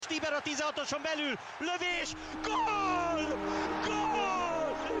Stiber a 16-oson belül, lövés, gól!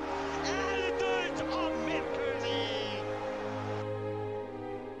 Gól! Eldőlt a mérkőzés!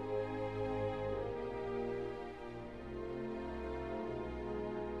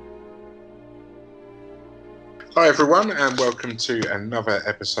 Hi everyone, and welcome to another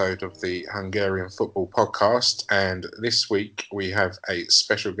episode of the Hungarian Football Podcast. And this week we have a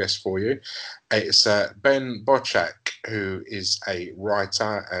special guest for you. It's Ben Boczak, who is a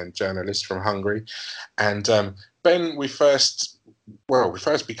writer and journalist from Hungary. And Ben, we first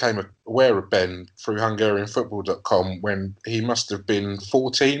became aware of Ben through HungarianFootball.com when he must have been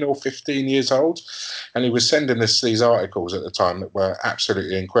 14 or 15 years old, and he was sending us these articles at the time that were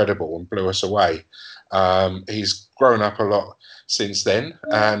absolutely incredible and blew us away. He's grown up a lot since then,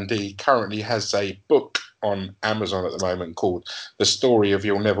 and he currently has a book on Amazon at the moment called The Story of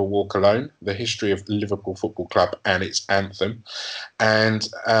You'll Never Walk Alone, The History of the Liverpool Football Club and its Anthem. And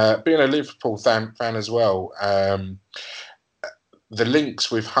being a Liverpool fan as well, the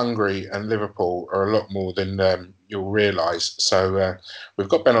links with Hungary and Liverpool are a lot more than you'll realise. So we've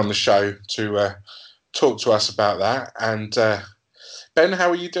got Ben on the show to talk to us about that. And Ben, how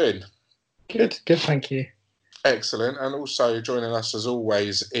are you doing? Good, thank you. Excellent. And also joining us as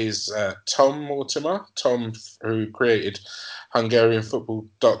always is Tom Mortimer, Tom who created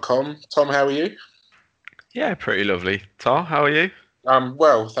HungarianFootball.com. Tom, how are you? Yeah, pretty lovely. Tom, how are you?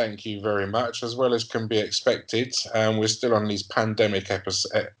 Well, thank you very much, as well as can be expected. We're still on these pandemic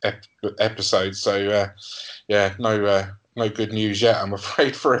episodes, so no good news yet, I'm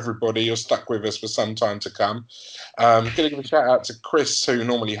afraid, for everybody. You're stuck with us for some time to come. Going to give a shout out to Chris, who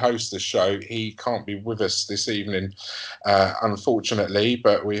normally hosts the show. He can't be with us this evening, unfortunately,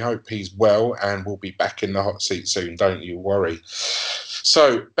 but we hope he's well and will be back in the hot seat soon. Don't you worry.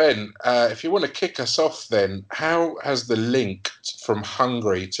 So, Ben, if you want to kick us off then, how has the link from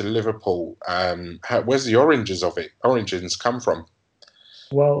Hungary to Liverpool, where's the origins come from?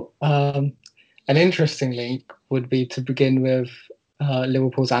 Well, an interesting link would be to begin with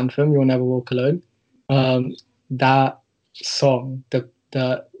Liverpool's anthem, You'll Never Walk Alone. That song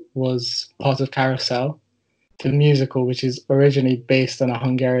that was part of Carousel, the musical, which is originally based on a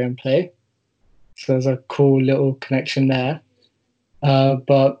Hungarian play. So there's a cool little connection there.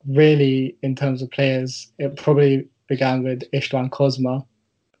 But really, in terms of players, it probably began with István Kozma.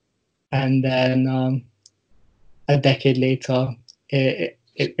 And then a decade later,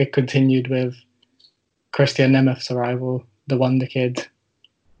 it continued with Christian Nemeth's arrival, the Wonder Kid.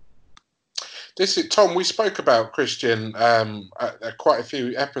 This is Tom. We spoke about Christian quite a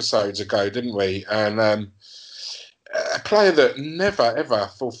few episodes ago, didn't we? And a player that never ever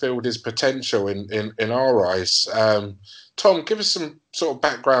fulfilled his potential in our eyes. Tom, give us some sort of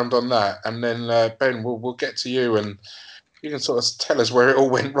background on that, and then Ben, we'll get to you, and you can sort of tell us where it all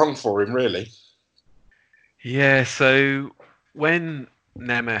went wrong for him, really. Yeah. So when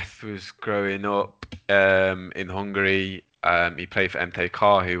Nemeth was growing up in Hungary, he played for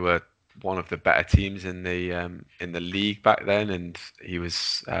MTK, who were one of the better teams in the league back then, and he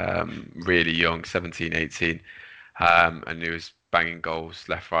was really young, 17, 18, and he was banging goals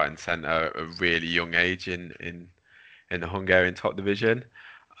left, right, and centre at a really young age in the Hungarian top division.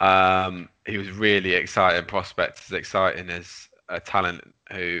 He was really exciting prospect, as exciting as a talent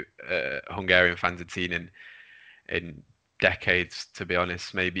who Hungarian fans had seen in decades, to be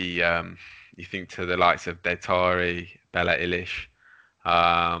honest. Maybe you think to the likes of Détary, Bela Illich.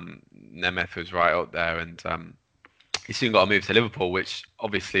 Nemeth was right up there, and he soon got a move to Liverpool, which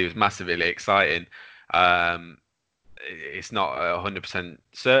obviously was massively exciting. It's not 100%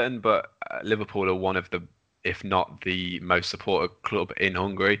 certain, but Liverpool are one of the, if not the most supported club in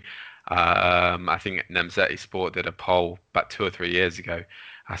Hungary. I think Nemzeti Sport did a poll about 2 or 3 years ago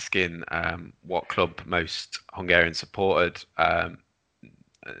asking what club most Hungarians supported, and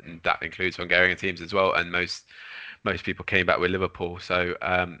that includes Hungarian teams as well, and most people came back with Liverpool. So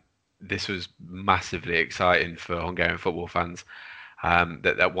this was massively exciting for Hungarian football fans,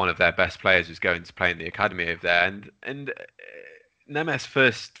 that one of their best players was going to play in the academy of there. And Nemeth's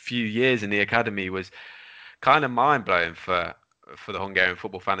first few years in the academy was kind of mind-blowing for the Hungarian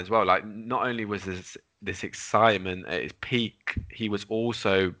football fan as well. Like, not only was this excitement at its peak, he was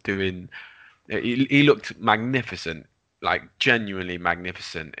also doing... He looked magnificent, like genuinely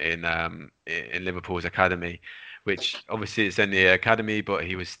magnificent in Liverpool's academy, which obviously it's in the academy, but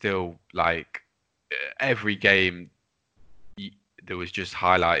he was still like every game there was just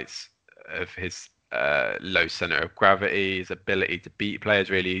highlights of his low center of gravity, his ability to beat players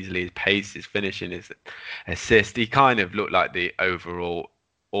really easily, his pace, his finishing, his assist. He kind of looked like the overall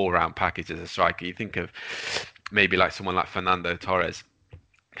all-round package as a striker. You think of maybe like someone like Fernando Torres,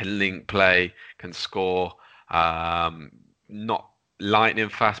 can link play, can score. Not lightning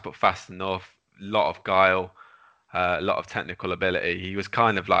fast, but fast enough. Lot of guile, a lot of technical ability. He was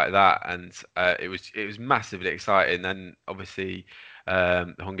kind of like that, and it was massively exciting. And obviously,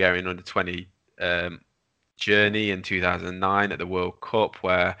 the Hungarian under 20 journey in 2009 at the World Cup,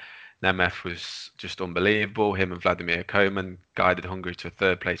 where Nemeth was just unbelievable. Him and Vladimir Koman guided Hungary to a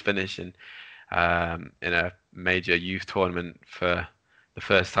third place finish in a major youth tournament for the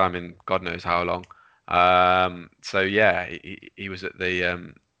first time in God knows how long. So yeah, he was at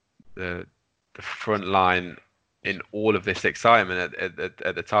the front line in all of this excitement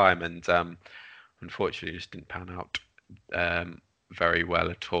at the time, and unfortunately just didn't pan out very well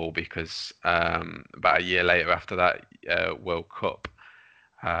at all, because about a year later after that World Cup,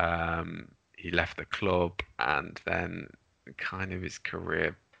 he left the club, and then kind of his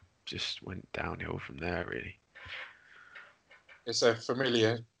career just went downhill from there, really. It's a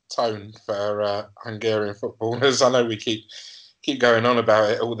familiar tone for Hungarian footballers. I know we keep going on about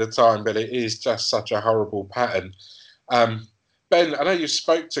it all the time, but it is just such a horrible pattern. Ben, I know you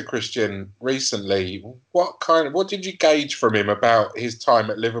spoke to Christian recently. What did you gauge from him about his time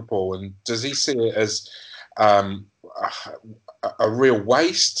at Liverpool, and does he see it as a real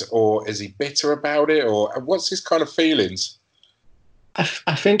waste, or is he bitter about it, or what's his kind of feelings?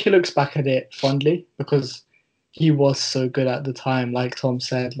 I think he looks back at it fondly, because he was so good at the time. Like Tom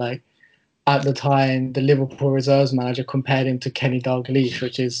said, like at the time, the Liverpool reserves manager compared him to Kenny Dalglish,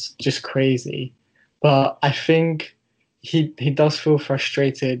 which is just crazy. But I think he does feel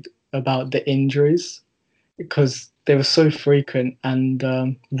frustrated about the injuries, because they were so frequent.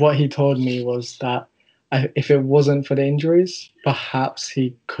 And what he told me was that if it wasn't for the injuries, perhaps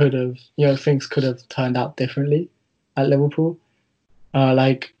he could have, things could have turned out differently at Liverpool.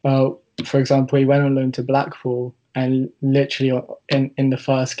 For example, he went on loan to Blackpool, and literally in the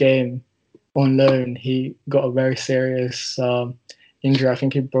first game on loan, he got a very serious injury. I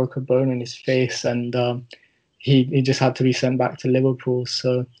think he broke a bone in his face, and he just had to be sent back to Liverpool.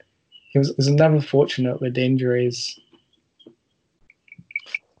 So he was never fortunate with the injuries.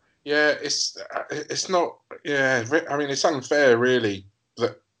 Yeah, it's not. Yeah, I mean, it's unfair, really,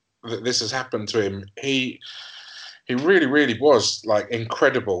 that this has happened to him. He really, really was like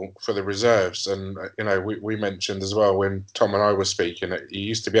incredible for the reserves, and we mentioned as well when Tom and I were speaking that he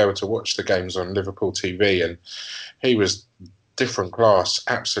used to be able to watch the games on Liverpool TV, and he was different class,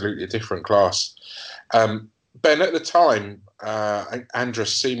 absolutely different class. Ben, at the time,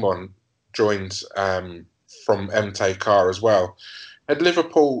 Andras Simon joined from MTK as well. Had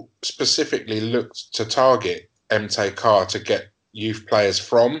Liverpool specifically looked to target MTK to get youth players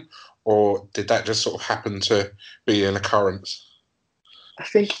from, or did that just sort of happen to be an occurrence? I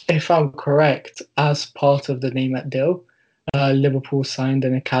think, if I'm correct, as part of the Name at deal, Liverpool signed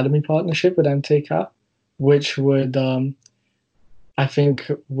an academy partnership with MTK, which would,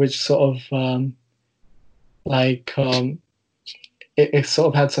 which sort of it sort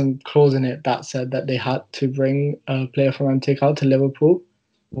of had some clause in it that said that they had to bring a player from MTK to Liverpool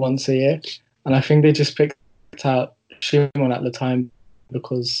once a year. And I think they just picked out Shimon at the time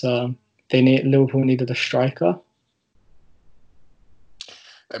because Liverpool needed a striker.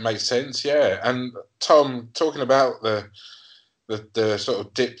 It makes sense, yeah. And Tom, talking about the sort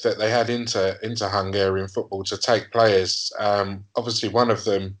of dip that they had into Hungarian football to take players, obviously one of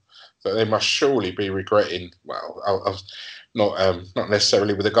them that they must surely be regretting. Well, not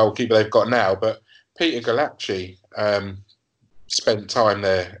necessarily with the goalkeeper they've got now, but Peter Galaci spent time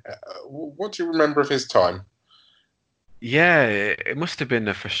there. What do you remember of his time? Yeah, it must have been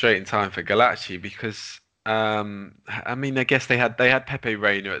a frustrating time for Galaci, because I mean, I guess they had Pepe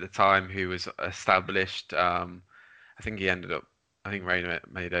Reina at the time, who was established. I think Reina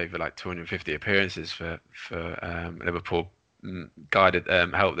made over like 250 appearances for Liverpool.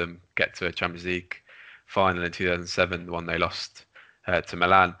 Helped them get to a Champions League final in 2007, the one they lost to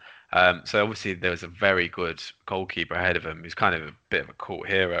Milan. So obviously there was a very good goalkeeper ahead of him. He's kind of a bit of a cult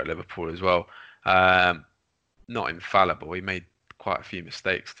hero at Liverpool as well. Not infallible. He made quite a few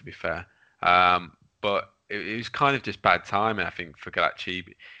mistakes, to be fair. But it was kind of just bad timing, I think, for Galaci.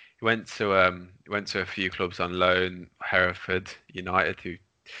 He went to a few clubs on loan, Hereford United, who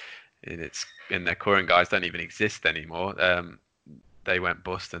in their current guys don't even exist anymore. They went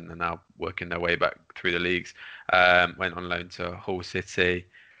bust and are now working their way back through the leagues. Went on loan to Hull City,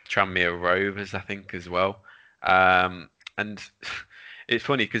 Tranmere Rovers, I think, as well. And it's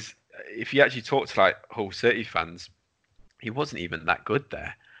funny because if you actually talk to like Hull City fans, he wasn't even that good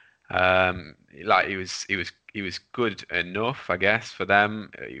there. Like he was good enough, I guess, for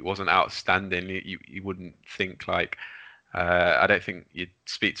them. He wasn't outstanding. You wouldn't think like I don't think you'd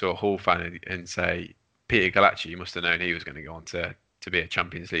speak to a Hull fan and say Peter Galacci, you must have known he was going to go on to be a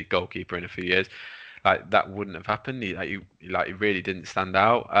Champions League goalkeeper in a few years. Like that wouldn't have happened. He really didn't stand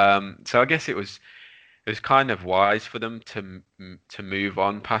out. So I guess it was kind of wise for them to move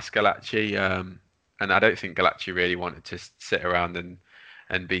on past Galacci. And I don't think Galacci really wanted to sit around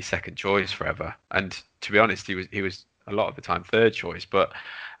and be second choice forever. And to be honest, he was a lot of the time third choice. But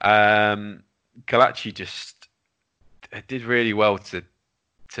Galacci just did really well to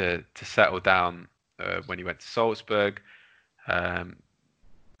settle down when he went to Salzburg. And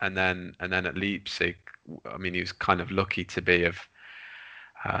then at Leipzig, I mean, he was kind of lucky to be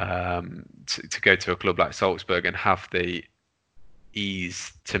to go to a club like Salzburg and have the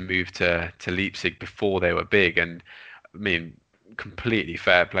ease to move to Leipzig before they were big. And I mean, completely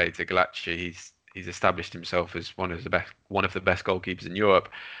fair play to Galacci. He's established himself as one of the best goalkeepers in Europe.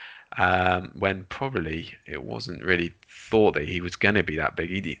 When probably it wasn't really thought that he was going to be that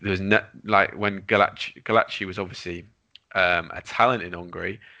big. There was when Galacci was obviously a talent in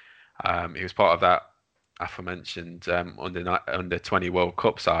Hungary. He was part of that aforementioned under 20 World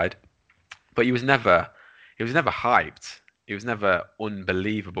Cup side, but he was never hyped. He was never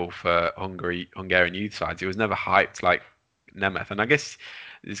unbelievable for Hungarian youth sides. He was never hyped like Nemeth, and I guess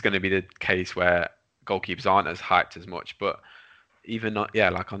it's going to be the case where goalkeepers aren't as hyped as much. But even not,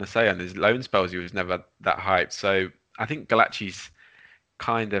 like on say, on his loan spells, he was never that hyped. So I think Galacci's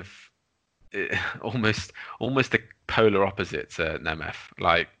kind of almost the polar opposite to Nemeth.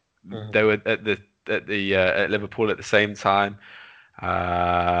 Like they were at Liverpool at the same time,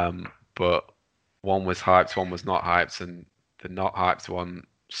 but one was hyped, one was not hyped, and the not hyped one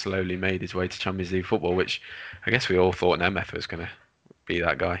slowly made his way to Champions League football, which I guess we all thought Nemeth was going to be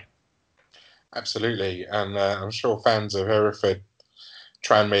that guy. Absolutely, and I'm sure fans of Hereford,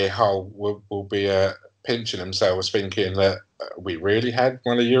 Tranmere, Hull will be pinching themselves, thinking that we really had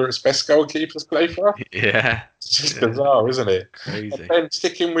one of Europe's best goalkeepers play for us. Yeah, it's just bizarre, isn't it? Crazy. And then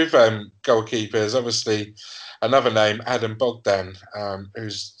sticking with goalkeepers, obviously another name, Adam Bogdan,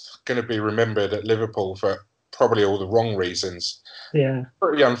 who's going to be remembered at Liverpool for probably all the wrong reasons. Yeah,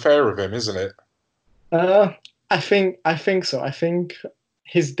 pretty unfair of him, isn't it? I think so. I think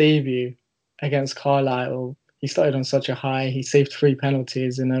his debut against Carlisle, he started on such a high. He saved 3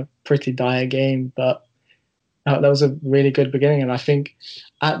 penalties in a pretty dire game, but that was a really good beginning. And I think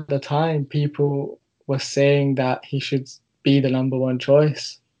at the time, people were saying that he should be the number one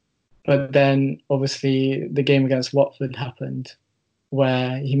choice. But then, obviously, the game against Watford happened,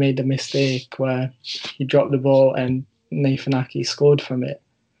 where he made the mistake where he dropped the ball and Nathan Ake scored from it,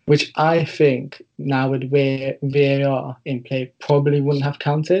 which I think now with VAR in play probably wouldn't have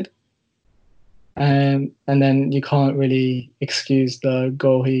counted. And then you can't really excuse the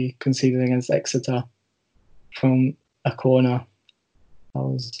goal he conceded against Exeter from a corner. That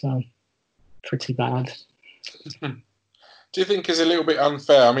was pretty bad. Do you think it's a little bit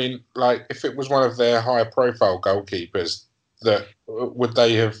unfair? I mean, like, if it was one of their higher-profile goalkeepers, that would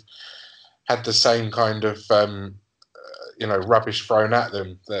they have had the same kind of rubbish thrown at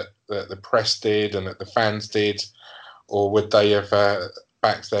them that the press did and that the fans did, or would they have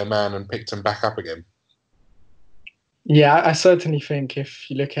backed their man and picked him back up again? Yeah, I certainly think if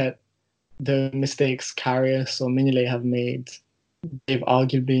you look at the mistakes Karius or Mignolet have made, they've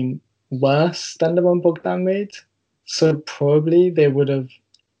arguably been worse than the one Bogdan made. So probably they would have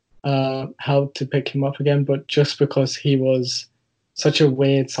helped to pick him up again, but just because he was such a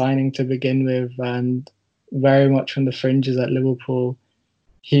weird signing to begin with and very much on the fringes at Liverpool,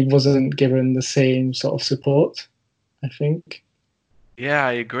 he wasn't given the same sort of support, I think. Yeah,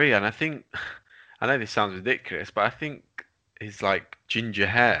 I agree. And I know this sounds ridiculous, but I think his like ginger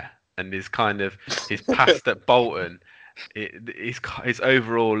hair and his his past at Bolton, his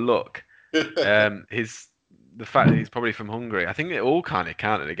overall look, the fact that he's probably from Hungary, I think it all kind of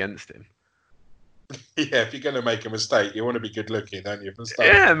counted against him. Yeah, if you're going to make a mistake, you want to be good looking, don't you?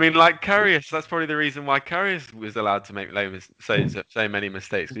 Yeah, I mean, like Karius, that's probably the reason why Karius was allowed to make so many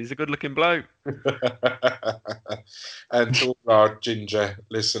mistakes. He's a good looking bloke. And to all our ginger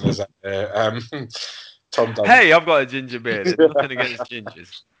listeners out there, Tom does. Hey, I've got a ginger beard. There's nothing against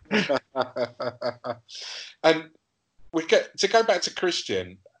gingers. And we get to go back to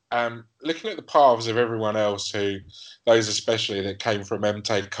Christian. Looking at the paths of everyone else, those especially that came from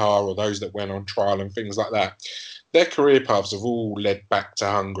MT Car or those that went on trial and things like that, their career paths have all led back to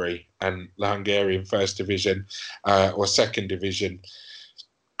Hungary and the Hungarian First Division or Second Division.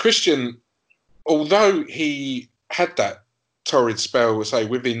 Christian, although he had that torrid spell, say,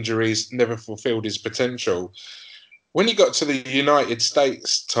 with injuries, never fulfilled his potential, when he got to the United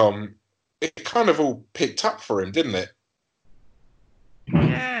States, Tom, it kind of all picked up for him, didn't it?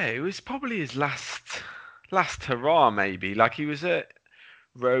 Yeah, it was probably his last hurrah, maybe. Like he was at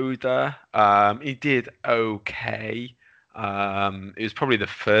Roda. He did okay. It was probably the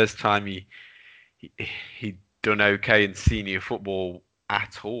first time he he'd done okay in senior football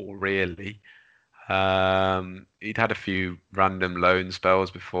at all, really. He'd had a few random loan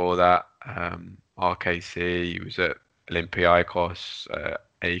spells before that. RKC, he was at Olympiacos,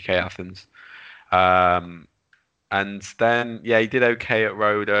 AEK Athens. Um, and then, yeah, he did okay at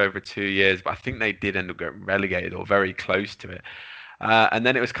Roda over 2 years, but I think they did end up getting relegated or very close to it. And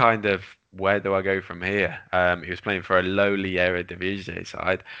then it was kind of, where do I go from here? He was playing for a lowly Eredivisie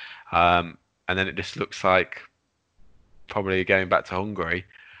side. And then it just looks like probably going back to Hungary.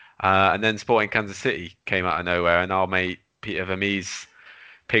 And then Sporting Kansas City came out of nowhere, and our mate Peter Vermees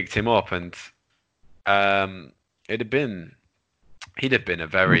picked him up, and he'd have been a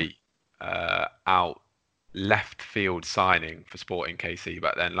very out left field signing for Sporting KC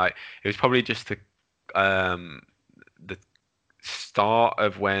back then. Like it was probably just the start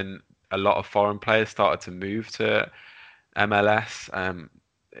of when a lot of foreign players started to move to MLS.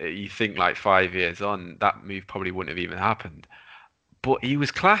 You think like 5 years on, that move probably wouldn't have even happened. But he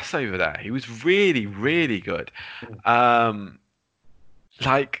was class over there. He was really, really good.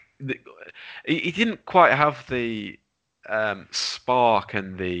 Like he didn't quite have the spark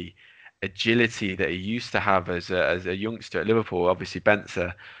and the agility that he used to have as a youngster at Liverpool. Obviously,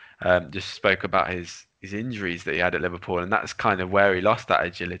 Benzer just spoke about his injuries that he had at Liverpool, and that's kind of where he lost that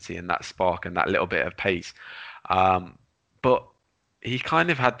agility and that spark and that little bit of pace. But he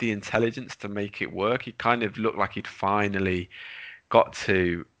kind of had the intelligence to make it work. He kind of looked like he'd finally got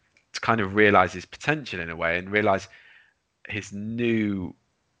to kind of realize his potential in a way, and realize his new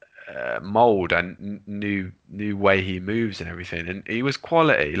mold and new way he moves and everything. And he was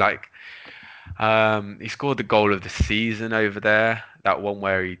quality. Like he scored the goal of the season over there. That one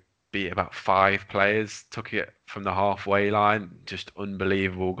where he beat about 5 players, took it from the halfway line. Just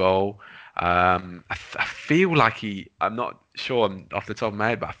unbelievable goal. I feel like I'm not sure off the top of my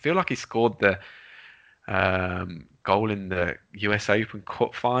head, but I feel like he scored the goal in the US Open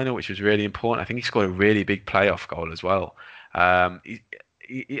Cup final, which was really important. I think he scored a really big playoff goal as well. I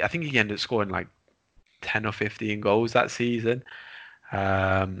think he ended up scoring like 10 or 15 goals that season.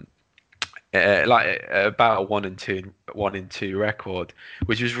 Like about a 1-2 record,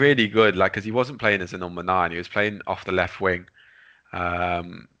 which was really good. Like, because he wasn't playing as a number 9, he was playing off the left wing.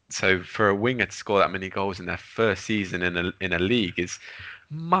 So for a winger to score that many goals in their first season in a league is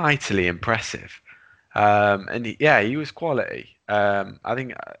mightily impressive. And he was quality. I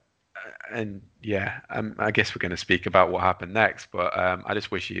think, I guess we're going to speak about what happened next. But I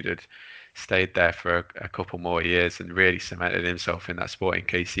just wish he'd have stayed there for a couple more years and really cemented himself in that Sporting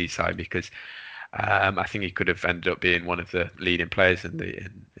KC side, because I think he could have ended up being one of the leading players in the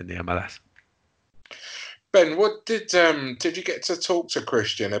MLS. Ben, what did you get to talk to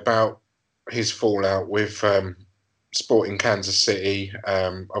Christian about his fallout with Sporting Kansas City?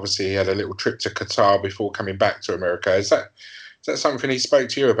 Obviously, he had a little trip to Qatar before coming back to America. Is that something he spoke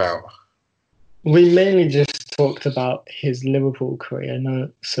to you about? We mainly just talked about his Liverpool career,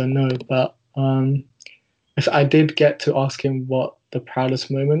 but I did get to ask him what the proudest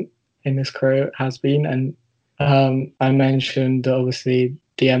moment in his career has been, and I mentioned obviously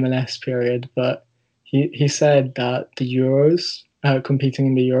the MLS period, but he said that the Euros, competing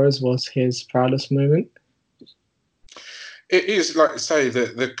in the Euros, was his proudest moment. It is, like I say,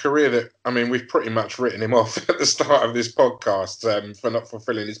 the career that, I mean, we've pretty much written him off at the start of this podcast for not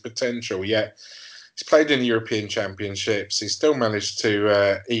fulfilling his potential. Yet he's played in the European Championships. He's still managed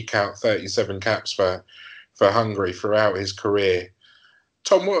to eke out 37 caps for Hungary throughout his career.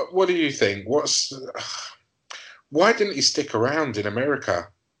 Tom, what do you think? Why didn't he stick around in America?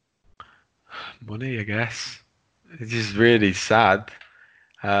 Money, I guess. It's just really sad.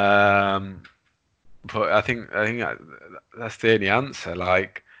 But I think that's the only answer.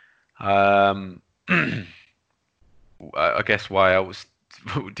 Like, I guess why else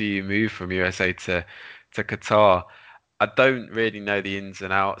do you move from USA to Qatar? I don't really know the ins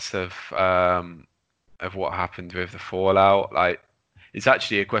and outs of what happened with the fallout. Like, it's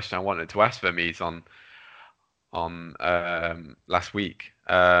actually a question I wanted to ask Vermees on last week.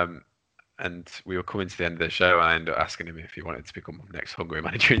 And we were coming to the end of the show, and I ended up asking him if he wanted to become next Hungary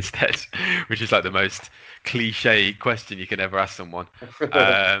manager instead, which is like the most cliche question you can ever ask someone.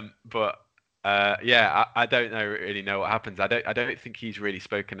 I don't really know what happens. I don't think he's really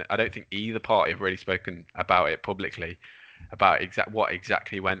spoken. I don't think either party have really spoken about it publicly, about what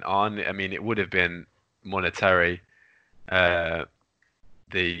exactly went on. I mean, it would have been monetary, the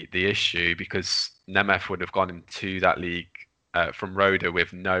issue, because Nemeth would have gone into that league from Roda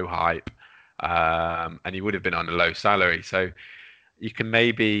with no hype, and he would have been on a low salary. So you can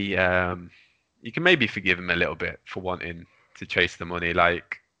maybe forgive him a little bit for wanting to chase the money.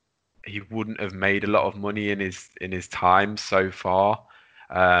 Like, he wouldn't have made a lot of money in his time so far.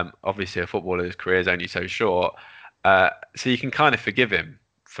 Obviously, a footballer's career is only so short, so you can kind of forgive him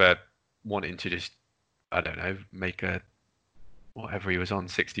for wanting to just, I don't know, make whatever he was on,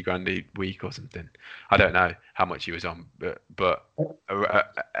 60 grand a week or something. I don't know how much he was on, but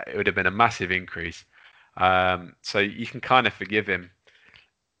it would have been a massive increase. So you can kind of forgive him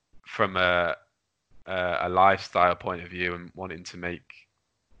from a lifestyle point of view and wanting to make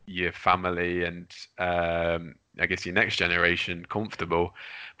your family and I guess your next generation comfortable.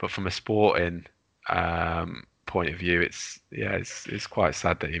 But from a sporting point of view, it's quite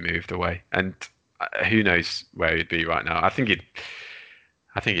sad that he moved away, and who knows where he'd be right now. I think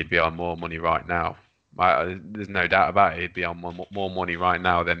he'd be on more money right now. There's no doubt about it. He'd be on more money right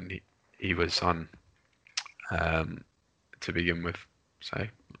now than he was on to begin with. So I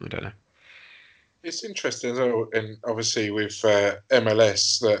don't know. It's interesting, and obviously with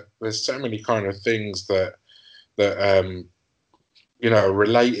MLS, that there's so many kind of things that are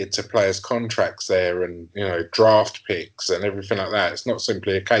related to players' contracts there, and draft picks and everything like that. It's not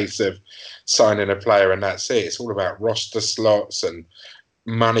simply a case of signing a player and that's it. It's all about roster slots and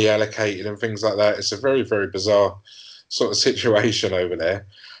money allocated and things like that. It's a very, very bizarre sort of situation over there.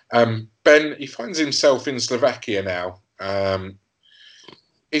 Ben, he finds himself in Slovakia now.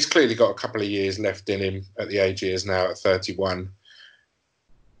 He's clearly got a couple of years left in him at the age he is now at 31.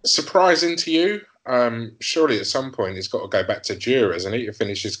 Surprising to you? Surely at some point he's got to go back to Jura, hasn't he, to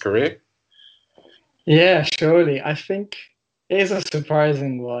finish his career? Yeah, surely. I think it is a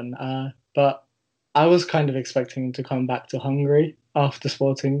surprising one, but I was kind of expecting him to come back to Hungary after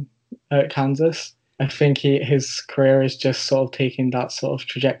Sporting Kansas. I think his career is just sort of taking that sort of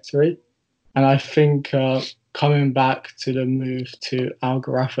trajectory. And I think coming back to the move to Al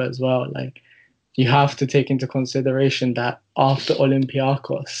Gharafa as well, like, you have to take into consideration that after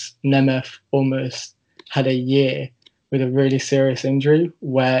Olympiacos, Nemeth almost had a year with a really serious injury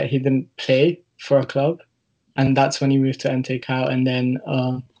where he didn't play for a club. And that's when he moved to NTK, and then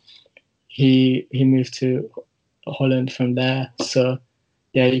he moved to Holland from there. So,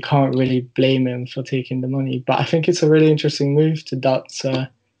 yeah, you can't really blame him for taking the money. But I think it's a really interesting move to Dutch.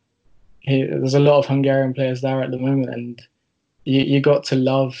 There's a lot of Hungarian players there at the moment, and you got to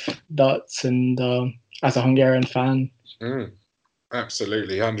love Dutch, and as a Hungarian fan.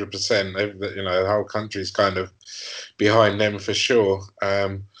 Absolutely, 100%. The whole country's kind of behind them for sure.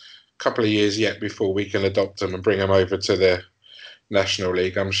 Couple of years yet before we can adopt them and bring them over to the National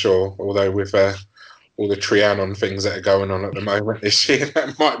League, I'm sure. Although with all the Trianon things that are going on at the moment this year,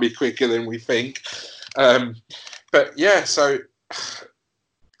 that might be quicker than we think. But yeah, so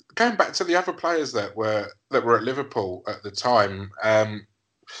going back to the other players that were at Liverpool at the time,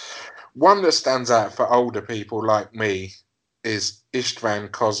 one that stands out for older people like me is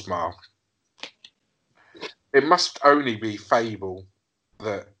Istvan Kozma. It must only be fable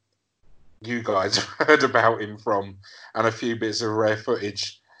that you guys have heard about him from, and a few bits of rare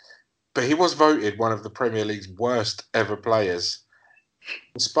footage. But he was voted one of the Premier League's worst ever players,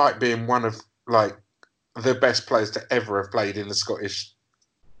 despite being one of the best players to ever have played in the Scottish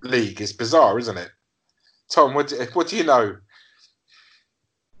League. It's bizarre, isn't it? Tom, what do you know?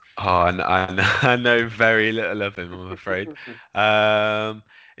 Oh, I know very little of him, I'm afraid.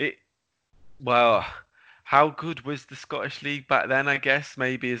 Well, how good was the Scottish League back then, I guess,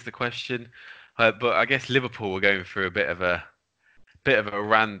 maybe is the question. But I guess Liverpool were going through a bit of a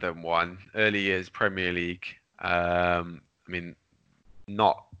random one. Early years Premier League. I mean,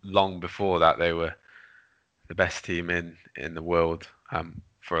 not long before that, they were the best team in the world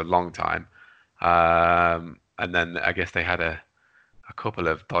for a long time. And then I guess they had a couple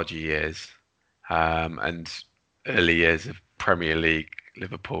of dodgy years, and early years of Premier League.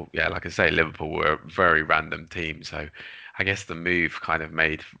 Liverpool, yeah, like I say, Liverpool were a very random team. So I guess the move kind of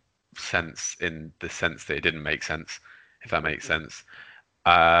made sense in the sense that it didn't make sense, if that makes sense.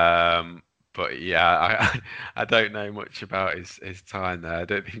 But yeah, I don't know much about his time there. I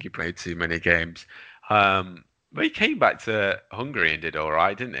don't think he played too many games. But he came back to Hungary and did all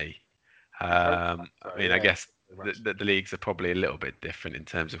right, didn't he? I mean, I guess the leagues are probably a little bit different in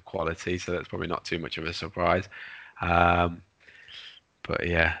terms of quality, so that's probably not too much of a surprise. But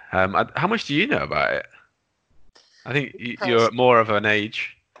yeah, how much do you know about it? I think you're more of an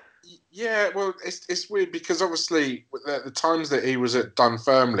age. Yeah, well, it's weird because obviously the times that he was at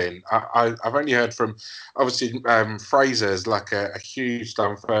Dunfermline, I've only heard from, obviously, Fraser's like a huge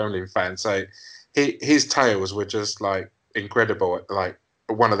Dunfermline fan, so his tales were just like incredible, like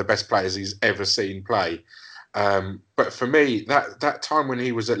one of the best players he's ever seen play. But for me, that time when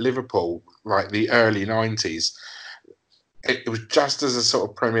he was at Liverpool, like the early 90s, it was just as the sort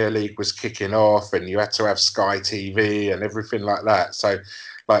of Premier League was kicking off and you had to have Sky TV and everything like that. So,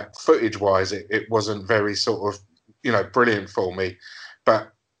 like, footage-wise, it wasn't very sort of, brilliant for me.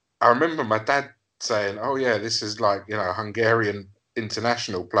 But I remember my dad saying, oh, yeah, this is like, a Hungarian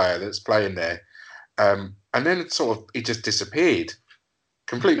international player that's playing there. And then he just disappeared.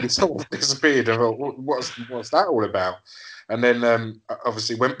 Completely sort of disappeared. I thought, what's that all about? And then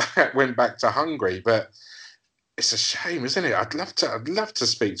obviously went back to Hungary. But it's a shame, isn't it? I'd love to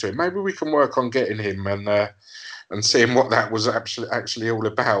speak to him. Maybe we can work on getting him and seeing what that was actually all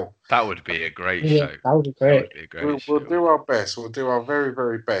about. That would be a great Yeah, show. that would be great. We'll do our best. We'll do our very,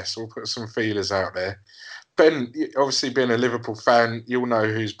 very best. We'll put some feelers out there. Ben, obviously being a Liverpool fan, you'll know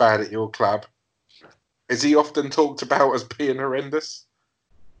who's bad at your club. Is he often talked about as being horrendous?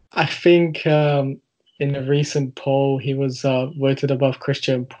 I think in a recent poll, he was voted above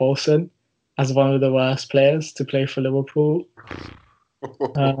Christian Poulsen as one of the worst players to play for Liverpool.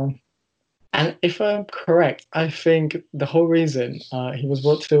 And if I'm correct, I think the whole reason he was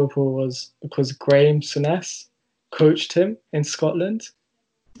brought to Liverpool was because Graham Souness coached him in Scotland.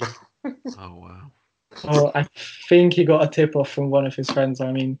 Oh, wow. Oh, I think he got a tip-off from one of his friends.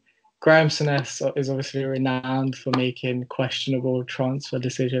 I mean, Graham Souness is obviously renowned for making questionable transfer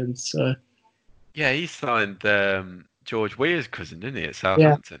decisions. So, yeah, he signed George Weah's cousin, didn't he, at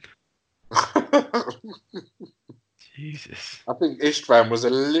Southampton? Yeah. Jesus. I think Istvan was a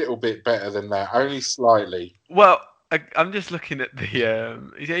little bit better than that, only slightly. Well, I'm just looking at the.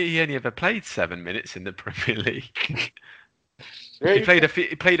 He only ever played 7 minutes in the Premier League. Yeah, He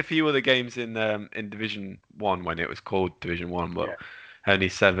played a few other games in Division 1 when it was called Division 1, but only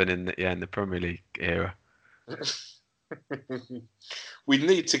 7 in the Premier League era. We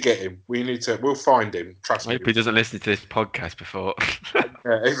need to get him. We'll find him. Trust me. I hope he doesn't listen to this podcast before.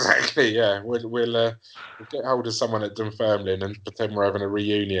 Yeah, exactly. Yeah, we'll get hold of someone at Dunfermline and pretend we're having a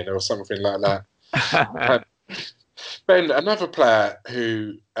reunion or something like that. Ben, another player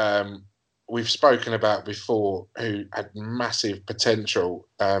who we've spoken about before, who had massive potential,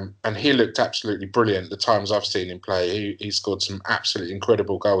 and he looked absolutely brilliant the times I've seen him play. He scored some absolutely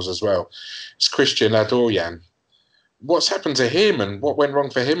incredible goals as well. It's Christian Adorjan. What's happened to him and what went wrong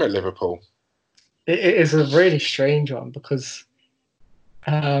for him at Liverpool? it is a really strange one because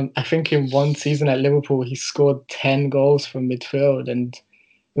I think in one season at Liverpool, he scored 10 goals from midfield and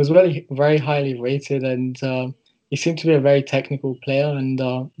he was really very highly rated, and he seemed to be a very technical player, and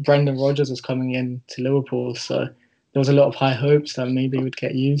Brendan Rodgers was coming in to Liverpool, so there was a lot of high hopes that maybe he would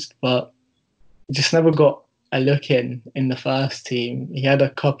get used, but he just never got a look in the first team. He had a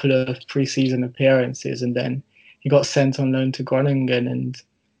couple of pre-season appearances and then he got sent on loan to Groningen, and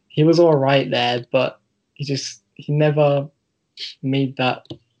he was all right there, but he never made that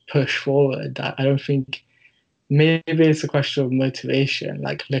push forward. I don't think, maybe it's a question of motivation.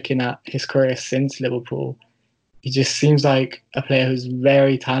 Like looking at his career since Liverpool, he just seems like a player who's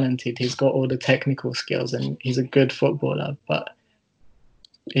very talented. He's got all the technical skills and he's a good footballer, but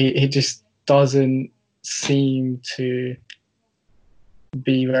he just doesn't seem to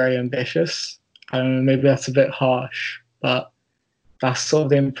be very ambitious. I don't know, maybe that's a bit harsh, but that's sort of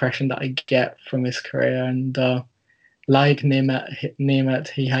the impression that I get from his career. And like Nemeth,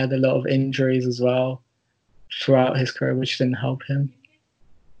 he had a lot of injuries as well throughout his career, which didn't help him.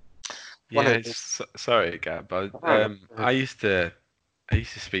 Yeah, sorry, Gab, but I used to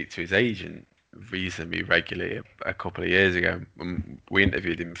speak to his agent reasonably regularly a couple of years ago. We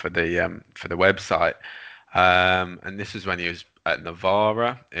interviewed him for the website, and this was when he was at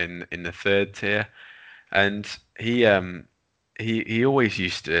Navarra in the third tier, and he always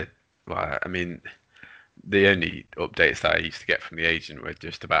used to. Well, I mean, the only updates that I used to get from the agent were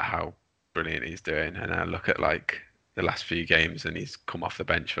just about how brilliant he's doing, and I look at like the last few games, and he's come off the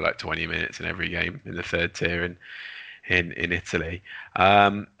bench for like 20 minutes in every game in the third tier in Italy.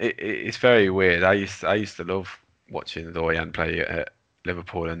 It's very weird. I used to love watching Adorjan play at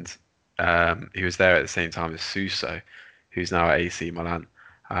Liverpool, and he was there at the same time as Suso, who's now at AC Milan.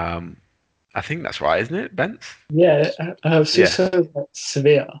 I think that's right, isn't it, Bence? Yeah, Suso at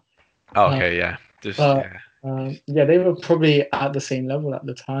Sevilla. Oh, okay, yeah. Yeah, they were probably at the same level at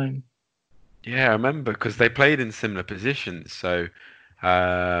the time. Yeah, I remember because they played in similar positions. So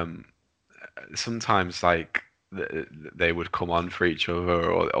sometimes like they would come on for each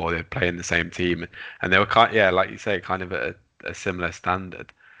other, or they'd play in the same team, and they were like you say, kind of at a similar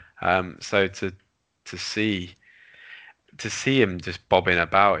standard. So to see, to see him just bobbing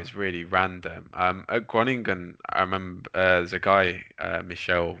about is really random. At Groningen, I remember there's a guy,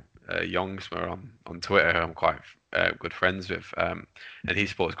 Michel Jongsma on Twitter, who I'm quite good friends with, and he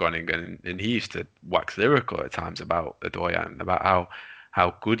supports Groningen, and he used to wax lyrical at times about Adoyan, about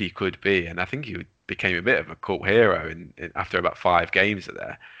how good he could be, and I think he became a bit of a cult hero after about 5 games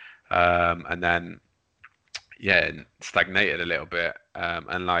there, and then yeah, stagnated a little bit,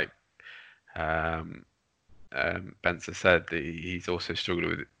 and like. Benza said that he's also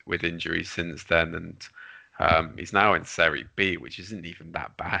struggled with injuries since then, and he's now in Serie B, which isn't even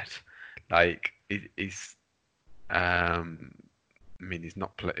that bad. Like he's, I mean, he's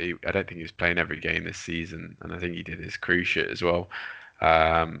not play. I don't think he was playing every game this season, and I think he did his cruciate as well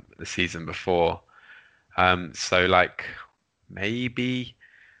the season before. So like maybe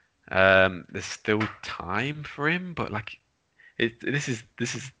there's still time for him, but like this is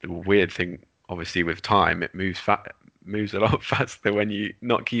the weird thing. Obviously, with time, it moves a lot faster when you're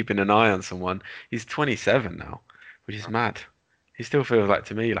not keeping an eye on someone. He's 27 now, which is mad. He still feels like,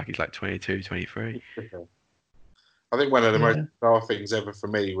 to me, like he's like 22, 23. I think one of the most bizarre things ever for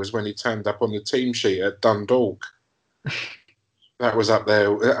me was when he turned up on the team sheet at Dundalk. That was up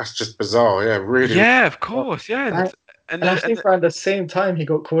there. That's just bizarre. Yeah, really. Yeah, of course. Yeah. And I think around the same time he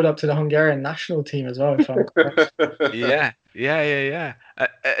got called up to the Hungarian national team as well. If I'm correct. Yeah.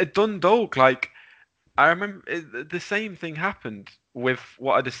 At Dundalk, like I remember the same thing happened with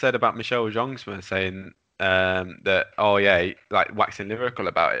what I just said about Michel Jongsma saying that like waxing lyrical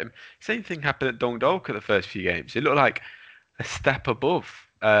about him. Same thing happened at Dundalk at the first few games. It looked like a step above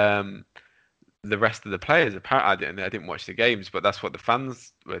the rest of the players. Apparently, I didn't watch the games, but that's what the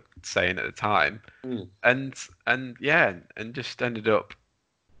fans were saying at the time. And just ended up,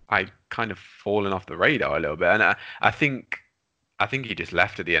 I kind of fallen off the radar a little bit. And I think he just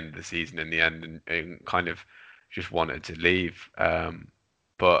left at the end of the season in the end and kind of just wanted to leave.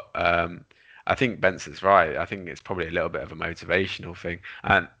 But I think Benson's right. I think it's probably a little bit of a motivational thing.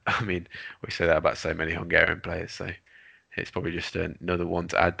 And I mean, we say that about so many Hungarian players, so it's probably just another one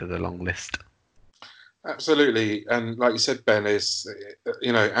to add to the long list. Absolutely. And like you said, Ben, is,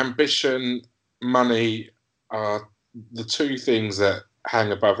 ambition, money are the two things that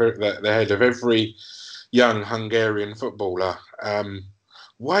hang above the head of every young Hungarian footballer.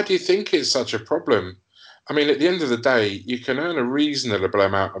 Why do you think it's such a problem? I mean, at the end of the day, you can earn a reasonable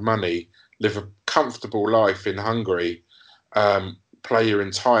amount of money, live a comfortable life in Hungary, play your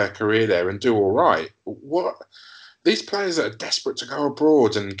entire career there and do all right. These players that are desperate to go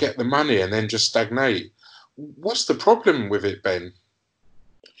abroad and get the money and then just stagnate, what's the problem with it, Ben?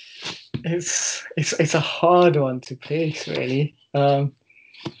 It's a hard one to place, really. I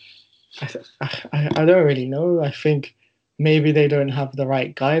don't really know. I think maybe they don't have the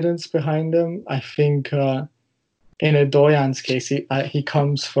right guidance behind them. I think in Adoyan's case, he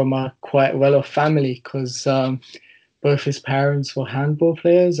comes from a quite well-off family because both his parents were handball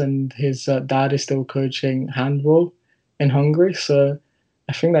players and his dad is still coaching handball in Hungary. So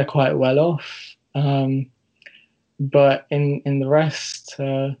I think they're quite well off. But in the rest,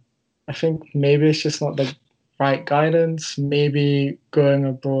 I think maybe it's just not the right guidance. Maybe going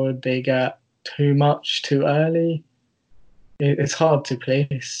abroad, they get too much too early. It's hard to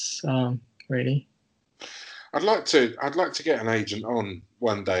place, really. I'd like to get an agent on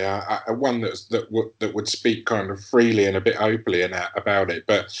one day, one that would speak kind of freely and a bit openly about it.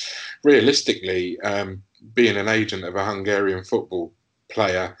 But realistically, being an agent of a Hungarian football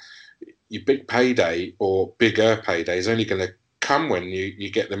player, your big payday or bigger payday is only going to come when you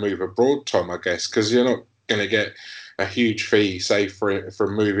get the move abroad, Tom, I guess, because you're not going to get a huge fee, say, for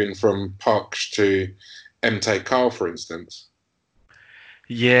moving from Poch to MTK, for instance.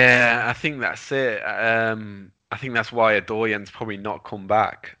 Yeah, I think that's it. I think that's why Adoyan's probably not come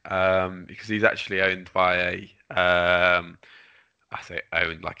back, because he's actually owned by I say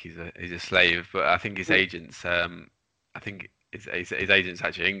owned like he's a slave, but I think his agent's his agent's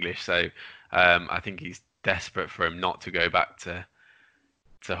actually English, so I think he's desperate for him not to go back to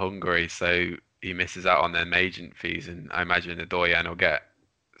Hungary, so he misses out on them agent fees, and I imagine Adoyan will get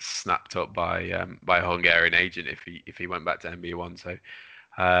snapped up by a Hungarian agent if he went back to MB1. So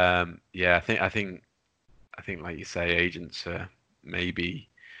I think like you say, agents are maybe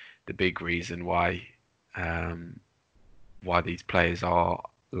the big reason why these players are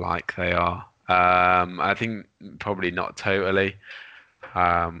like they are. I think probably not totally,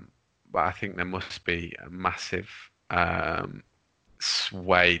 but I think there must be a massive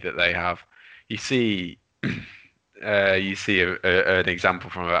sway that they have. You see an example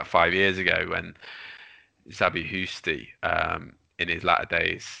from about 5 years ago when Zabi Husti in his latter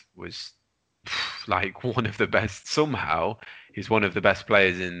days was like one of the best. Somehow, he's one of the best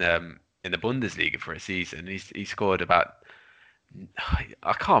players in the Bundesliga for a season. He scored about,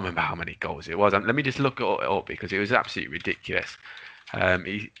 I can't remember how many goals it was. Let me just look it up because it was absolutely ridiculous.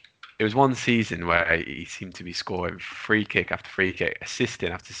 It was one season where he seemed to be scoring free kick after free kick,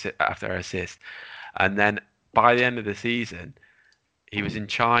 assisting after assist, and then by the end of the season, he was in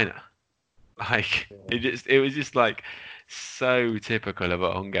China. Like it was just like so typical of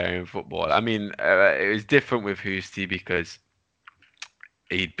a Hungarian football. I mean, it was different with Husti because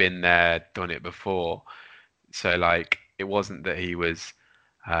he'd been there, done it before. So like, it wasn't that he was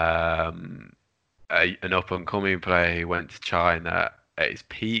an up and coming player who went to China at his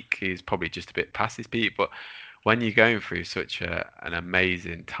peak. He's probably just a bit past his peak. But when you're going through such an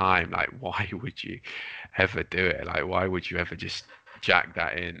amazing time, like why would you ever do it? Like why would you ever just jack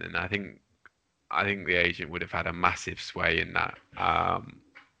that in? And I think the agent would have had a massive sway in that.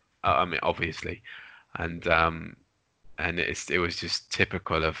 I mean, obviously, and it was just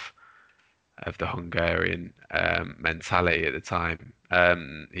typical of the Hungarian mentality at the time.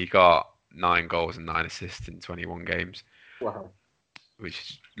 He got 9 goals and 9 assists in 21 games. Wow. Which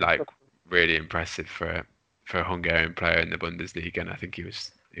is like really impressive for a Hungarian player in the Bundesliga, and I think he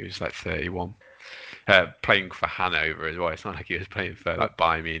was like 31, playing for Hanover as well. It's not like he was playing for like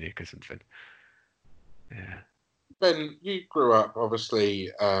Bayern Munich or something. Yeah. Ben, you grew up obviously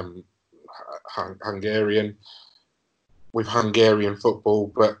Hungarian with Hungarian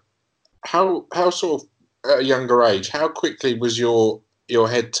football, but how sort of at a younger age, how quickly was your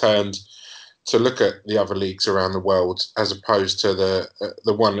head turned to look at the other leagues around the world as opposed to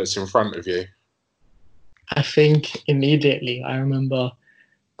the one that's in front of you? I think immediately. I remember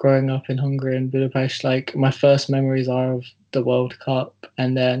growing up in Hungary and Budapest, like my first memories are of the World Cup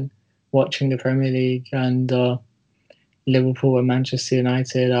and then watching the Premier League and Liverpool and Manchester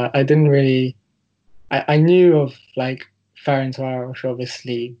United. I didn't really... I knew of like Ferencváros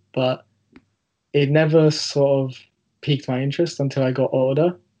obviously, but it never sort of piqued my interest until I got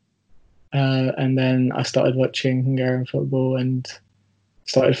older. And then I started watching Hungarian football and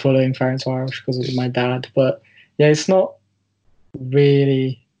started following Ferencváros because of my dad. But yeah, it's not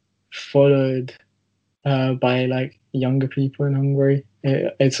really followed by like younger people in Hungary.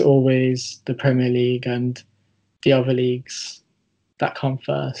 It's always the Premier League and the other leagues that come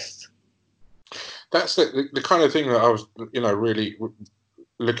first. That's the kind of thing that I was, really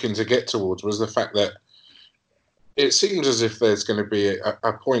looking to get towards, was the fact that it seems as if there's going to be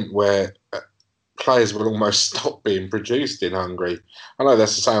a point where players will almost stop being produced in Hungary. I know that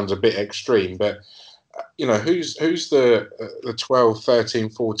sounds a bit extreme, but who's the 12, 13,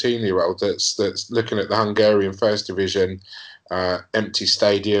 14-year-old that's looking at the Hungarian First Division, empty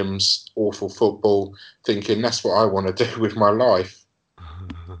stadiums, awful football, thinking that's what I want to do with my life.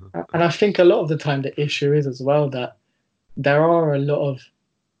 And I think a lot of the time the issue is as well that there are a lot of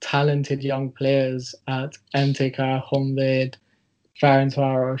talented young players at MTK, Honvéd,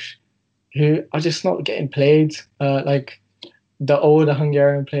 Ferencváros who are just not getting played. Like the older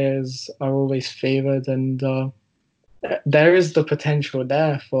Hungarian players are always favoured, and there is the potential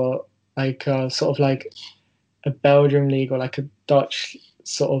there for like sort of like a Belgian league or like a Dutch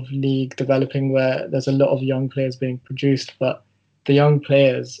sort of league developing where there's a lot of young players being produced, but the young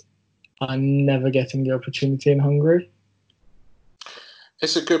players are never getting the opportunity in Hungary.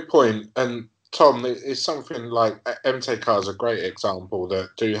 It's a good point. And Tom, it's something like MTK is a great example that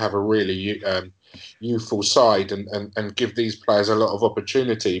do have a really youthful side and give these players a lot of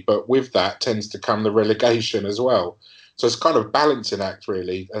opportunity. But with that tends to come the relegation as well. So it's kind of balancing act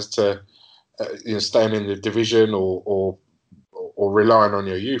really as to staying in the division or relying on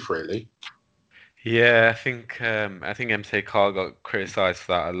your youth really. Yeah, I think MTK got criticised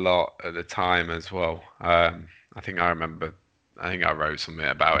for that a lot at the time as well. I think I wrote something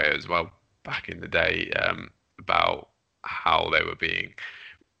about it as well back in the day, about how they were being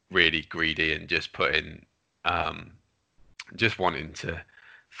really greedy and just just wanting to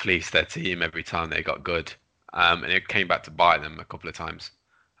fleece their team every time they got good, and it came back to bite them a couple of times,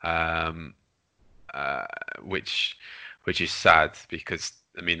 which is sad because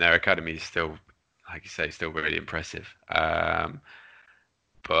I mean their academy is still, like you say, still really impressive,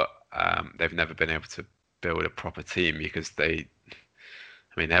 but they've never been able to build a proper team because they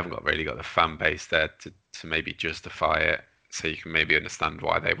haven't really got the fan base there to maybe justify it. So you can maybe understand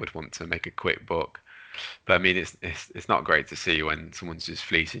why they would want to make a quick buck. But I mean, it's not great to see when someone's just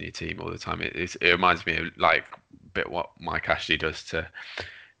fleecing your team all the time. It reminds me of like a bit what Mike Ashley does to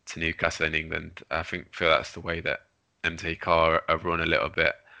Newcastle in England. I feel that's the way that MTK are run a little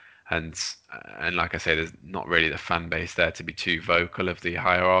bit. And like I say, there's not really the fan base there to be too vocal of the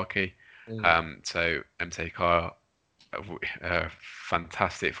hierarchy. So MTK, a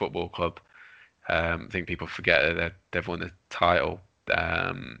fantastic football club. I think people forget that they've won the title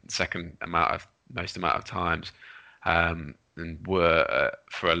most amount of times, and were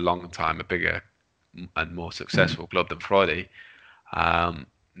for a long time a bigger and more successful club than Friday.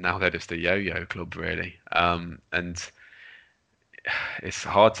 Now they're just a yo-yo club, really, and it's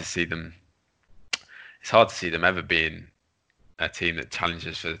hard to see them. It's hard to see them ever being a team that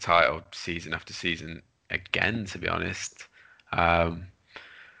challenges for the title season after season again. To be honest, I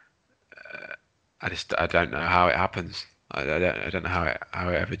don't know how it happens. I don't know how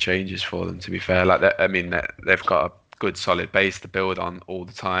it ever changes for them. To be fair, they've got a good solid base to build on all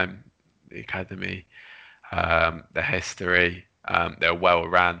the time. The academy, the history, they're well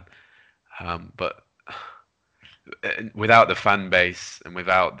ran, but without the fan base and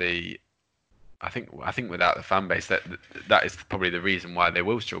without the, I think without the fan base, that is probably the reason why they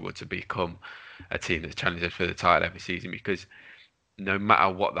will struggle to become a team that challenges for the title every season, because no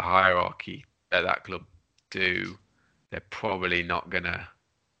matter what the hierarchy at that club do, they're probably not gonna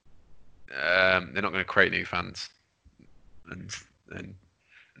create new fans, and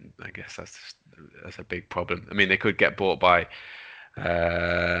I guess that's a big problem. I mean, they could get bought by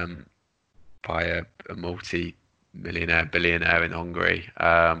a multi-millionaire billionaire in Hungary,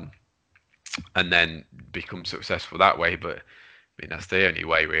 and then become successful that way. But I mean, that's the only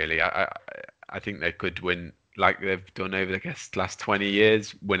way, really. I think they could win, like they've done over the last 20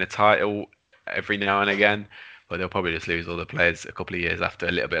 years, win a title every now and again, but they'll probably just lose all the players a couple of years after,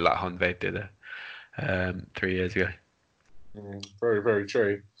 a little bit like Honvéd did 3 years ago. Very, very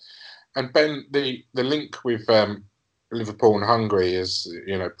true. And Ben, the link with Liverpool and Hungary has,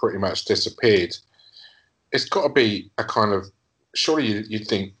 pretty much disappeared. It's got to be a kind of, surely you'd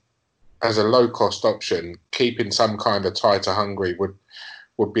think, as a low-cost option, keeping some kind of tie to Hungary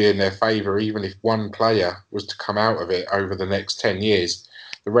would be in their favour, even if one player was to come out of it over the next 10 years.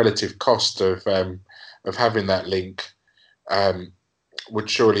 The relative cost of having that link would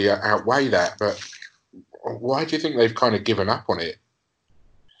surely outweigh that. But why do you think they've kind of given up on it?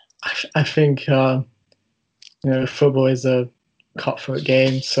 I think football is a cutthroat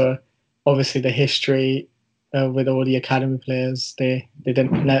game, so obviously the history with all the academy players, they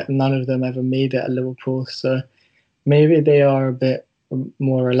didn't. None of them ever made it at Liverpool, so maybe they are a bit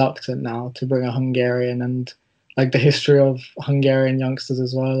more reluctant now to bring a Hungarian, and like the history of Hungarian youngsters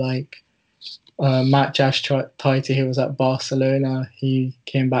as well, like Matjas Tajti, he was at Barcelona, he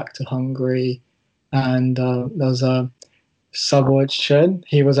came back to Hungary, and there was a Szabolcs,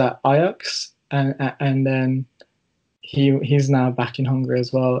 he was at Ajax, and then he's now back in Hungary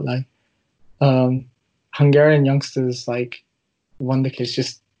as well. Like Hungarian youngsters, like wonder kids,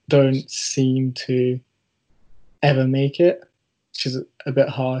 just don't seem to ever make it, which is a bit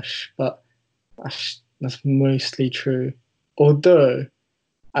harsh, but that's mostly true. Although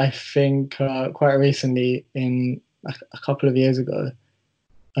I think quite recently, in a couple of years ago,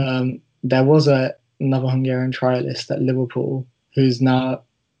 there was another Hungarian trialist at Liverpool who's now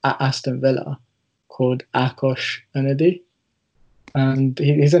at Aston Villa, called Ákos Önödi. And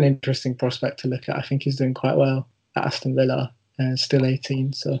he's an interesting prospect to look at. I think he's doing quite well at Aston Villa, and still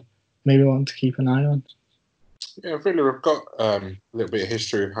 18, so maybe one to keep an eye on. Yeah, Villa have got a little bit of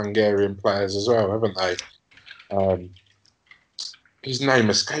history of Hungarian players as well, haven't they? His name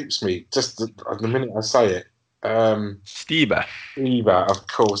escapes me just the minute I say it. Stiba. Stiba, of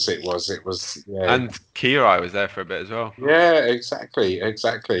course it was. It was, yeah. And Kirai was there for a bit as well. Yeah, exactly.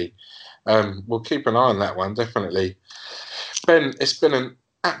 We'll keep an eye on that one, definitely. Ben, it's been an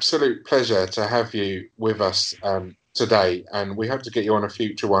absolute pleasure to have you with us today, and we hope to get you on a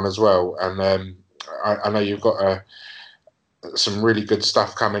future one as well. And I know you've got some really good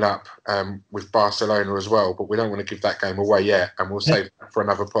stuff coming up with Barcelona as well, but we don't want to give that game away yet, and we'll save that for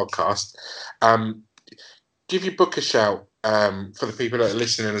another podcast. Give your book a shout for the people that are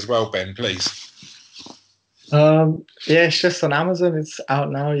listening as well, Ben, please. Yeah, it's just on Amazon. It's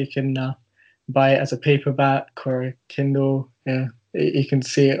out now. You can buy it as a paperback or a Kindle. Yeah, you can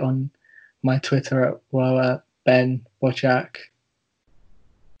see it on my Twitter at Ben Bochak.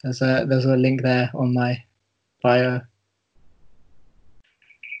 There's a link there on my bio.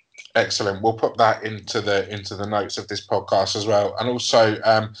 Excellent. We'll put that into the notes of this podcast as well, and also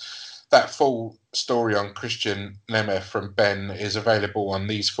that full story on Christian Nemeth from Ben is available on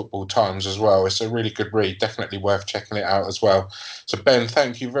These Football Times as well. It's a really good read, definitely worth checking it out as well. So Ben,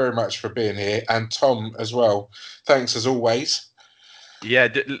 thank you very much for being here, and Tom as well. Thanks as always. Yeah,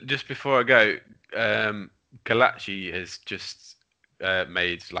 just before I go, Kalachi has just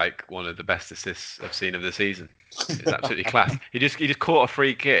made like one of the best assists I've seen of the season. It's absolutely class. He just caught a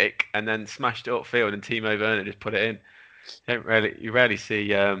free kick and then smashed it upfield, and Timo Werner just put it in. You rarely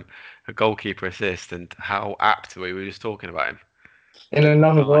see a goalkeeper assist, and how apt we were just talking about him. In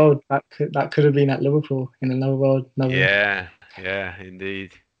another world, that could have been at Liverpool. In another world, yeah,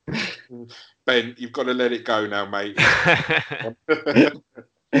 indeed. Ben, you've got to let it go now, mate.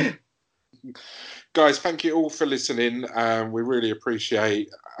 Guys, thank you all for listening. We really appreciate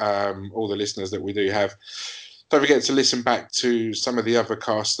all the listeners that we do have. Don't forget to listen back to some of the other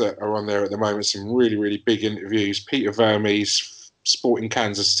casts that are on there at the moment. Some really, really big interviews. Peter Vermes, Sporting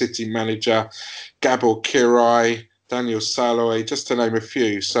Kansas City manager, Gabor Kirai, Daniel Saloy, just to name a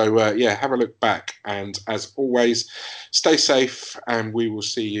few. So, have a look back. And as always, stay safe, and we will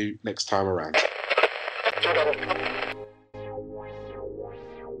see you next time around.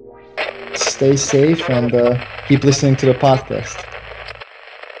 Stay safe and keep listening to the podcast.